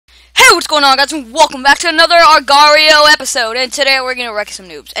Hey, what's going on, guys? And welcome back to another Argario episode. And today we're gonna wreck some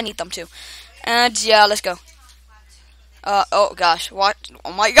noobs and eat them too. And yeah, let's go. Oh gosh, what?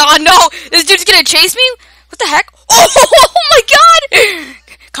 Oh my god, no! This dude's gonna chase me? What the heck? Oh my god!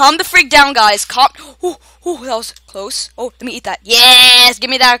 Calm the freak down, guys. Calm. Oh, that was close. Oh, let me eat that. Yes, give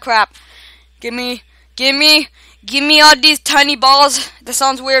me that crap. Give me all these tiny balls. That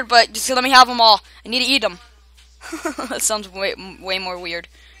sounds weird, but just let me have them all. I need to eat them. That sounds way more weird.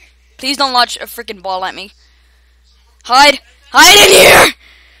 Please don't launch a freaking ball at me. Hide in here!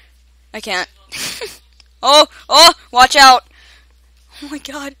 I can't. Oh, watch out. Oh my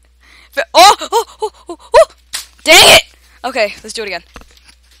god. Oh, dang it! Okay, let's do it again.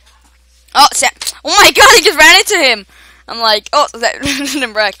 Oh, oh my god, I just ran into him. I'm like, oh, that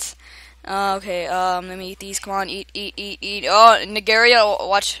wrecked. Okay, let me eat these. Come on, eat. Oh, Nigeria,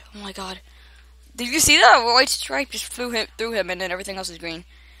 watch. Oh my god. Did you see that? A white stripe just flew through him, and then everything else is green.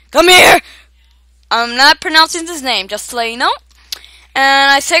 Come here! I'm not pronouncing his name, just to let you know. And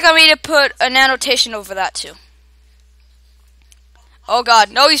I think I need to put an annotation over that, too. Oh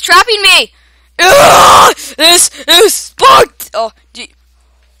god, no, he's trapping me! Ugh! This is sparked! Oh, gee.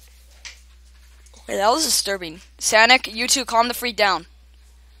 Wait, that was disturbing. SANIK, you two, calm the freak down.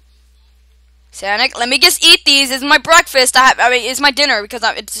 SANIK, let me just eat these. This is my breakfast. I mean, it's my dinner because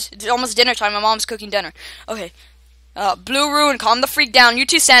it's almost dinner time. My mom's cooking dinner. Okay. Blue Ruin, calm the freak down. You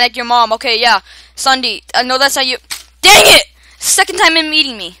too, SANIK, your mom. Okay, yeah. Sunday, I know that's how you. Dang it! Second time in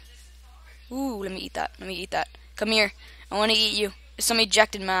meeting me. Ooh, let me eat that. Come here. I want to eat you. It's some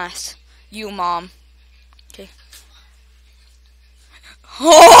ejected mass. You, mom. Okay.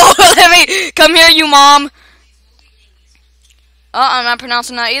 Oh, let me. Come here, you mom. I'm not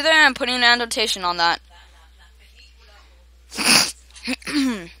pronouncing that either. I'm putting an annotation on that.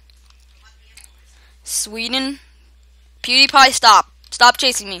 Sweden. PewDiePie, stop. Stop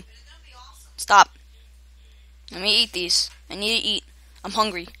chasing me. Stop. Let me eat these. I need to eat. I'm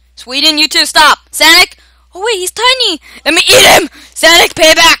hungry. Sweden, you too, stop. SANIK. Oh, wait, he's tiny. Let me eat him. SANIK,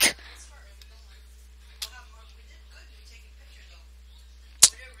 payback.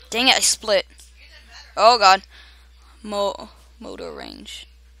 Dang it, I split. Oh, God. Motor range.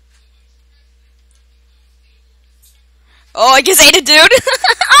 Oh, I just ate a dude.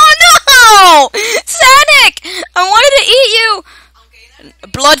 Oh no! SANIK! I wanted to eat you!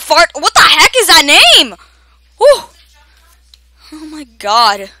 Blood fart. What the heck is that name? Whew. Oh my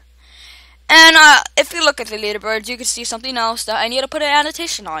god. And if you look at the leaderboards, you can see something else that I need to put an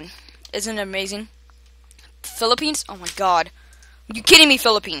annotation on. Isn't it amazing? Philippines? Oh my god. Are you kidding me,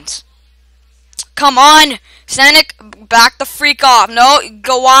 Philippines? Come on! SANIK, back the freak off. No,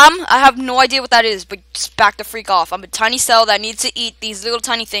 Guam, I have no idea what that is, but just back the freak off. I'm a tiny cell that needs to eat these little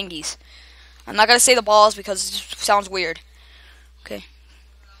tiny thingies. I'm not gonna say the balls because it just sounds weird. Okay.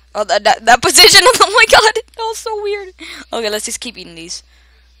 Oh, that position, oh my god, that was so weird. Okay, let's just keep eating these.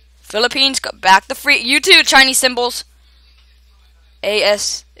 Philippines, back the freak. You too, Chinese symbols.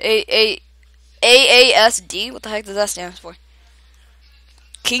 AASD? What the heck does that stand for?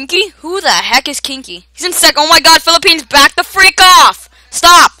 Kinky? Who the heck is Kinky? He's in sec. Oh my god, Philippines, back the freak off!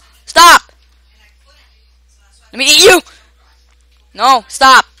 Stop! Stop! Let me eat you! No,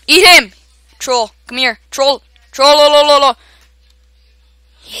 stop! Eat him! Troll, come here. Troll. Troll.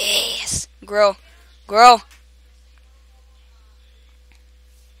 Yes. Grow.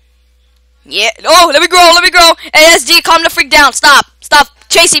 Yeah. Oh, let me grow. ASD, calm the freak down. Stop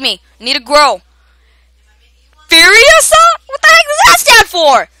chasing me. I need to grow. Furiosa? What the heck does that stand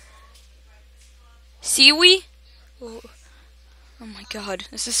for? Seaweed? Oh my god,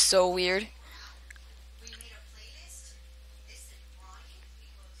 this is so weird.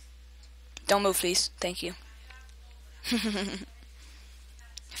 Don't move, please. Thank you.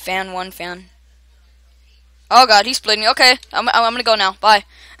 Fan 1, fan. Oh god, he's splitting me. Okay, I'm gonna go now. Bye.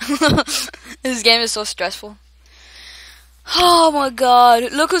 This game is so stressful. Oh my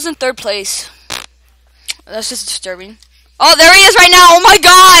god, look who's in third place. That's just disturbing. Oh, there he is right now. Oh my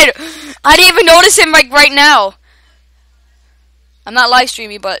god! I didn't even notice him like right now. I'm not live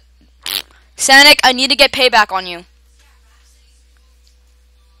streaming, but SANIK, I need to get payback on you.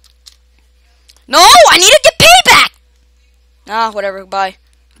 No, I need to get payback. Ah, whatever. Bye,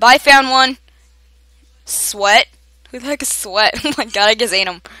 fan 1. Sweat. Who the heck is Sweat? Oh my god, I just ate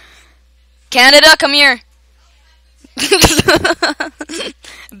him. Canada, come here.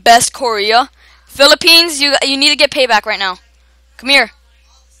 Best Korea. Philippines, you need to get payback right now. Come here.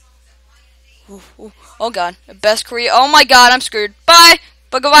 Ooh. Oh god. Best Korea. Oh my god, I'm screwed. Bye.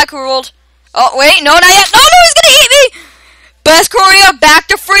 But goodbye, cool world. Oh wait, no, not yet. No, he's gonna eat me. Best Korea, back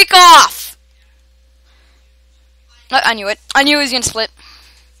to freak off. I knew it. I knew he was gonna split.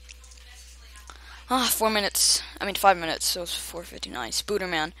 Ah, 4 minutes. I mean 5 minutes. So it's 4:59.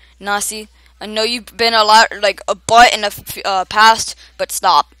 Spooderman, Nasi. I know you've been a lot like a butt in the past, but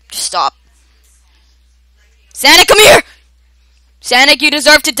stop. Just stop. SANIK, come here! SANIK, you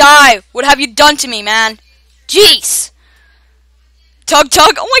deserve to die. What have you done to me, man? Jeez. Tug.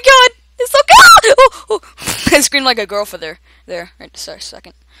 Oh my god. It's so good. Oh. I screamed like a girl for there. Right. Sorry.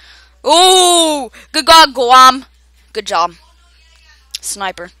 Second. Oh. Good God, Guam. Good job.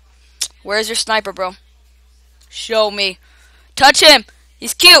 Sniper. Where's your sniper, bro? Show me. Touch him.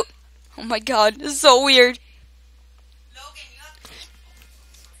 He's cute. Oh my god. This is so weird.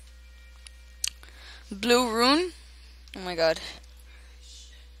 Blue rune. Oh my god.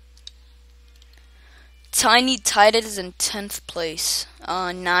 Tiny Titan is in 10th place.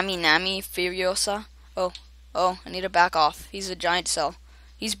 Nami Furiosa. Oh, I need to back off. He's a giant cell.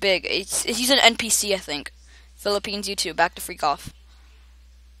 He's big. He's an NPC, I think. Philippines, you too. Back to freak off.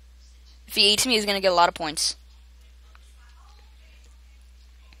 If he eats me, he's gonna get a lot of points.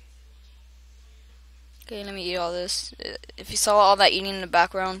 Okay, let me eat all this. If you saw all that eating in the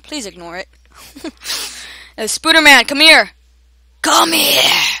background, please ignore it. Spooderman, come here! Come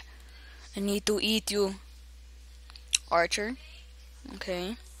here! I need to eat you. Archer.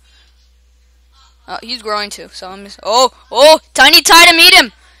 Okay. He's growing too, so I'm just... Oh! Tiny Titan, meet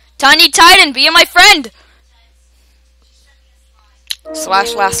him! Tiny Titan, be my friend!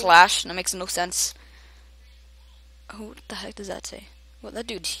 Slash. That makes no sense. Oh, what the heck does that say? Well, that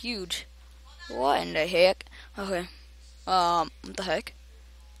dude's huge. What in the heck? Okay. What the heck?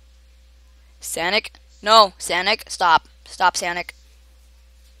 SANIK? No, SANIK, stop. Stop, SANIK.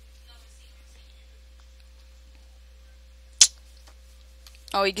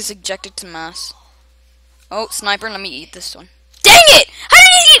 Oh, he gets ejected to mass. Oh, sniper, let me eat this one. Dang it! How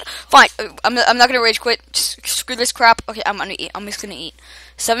did he eat? Fine, I'm not gonna rage quit. Just screw this crap. Okay, I'm gonna eat. I'm just gonna eat.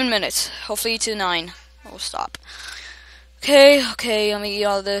 7 minutes. Hopefully to 9. I'll stop. Okay, let me eat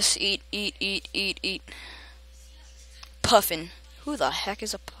all this. Eat. Puffin. Who the heck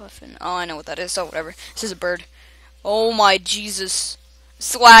is a puffin? Oh, I know what that is. So whatever. This is a bird. Oh my Jesus.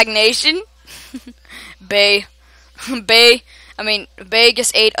 Swag Nation. Bay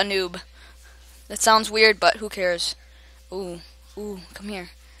just ate a noob. That sounds weird, but who cares? Ooh, come here.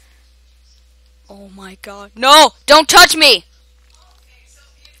 Oh my god. No! Don't touch me!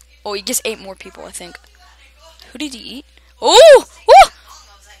 Oh, he just ate more people, I think. Who did he eat? Oh!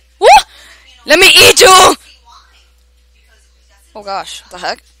 Let me eat you! Oh gosh, what the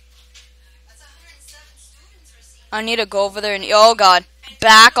heck? I need to go over there and... Oh god.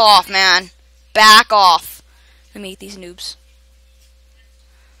 Back off, man. Back off. Let me eat these noobs.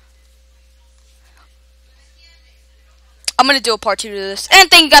 I'm going to do a part 2 to this. And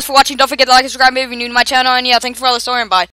thank you guys for watching. Don't forget to like and subscribe if you're new to my channel. And yeah, thanks for all the story and bye.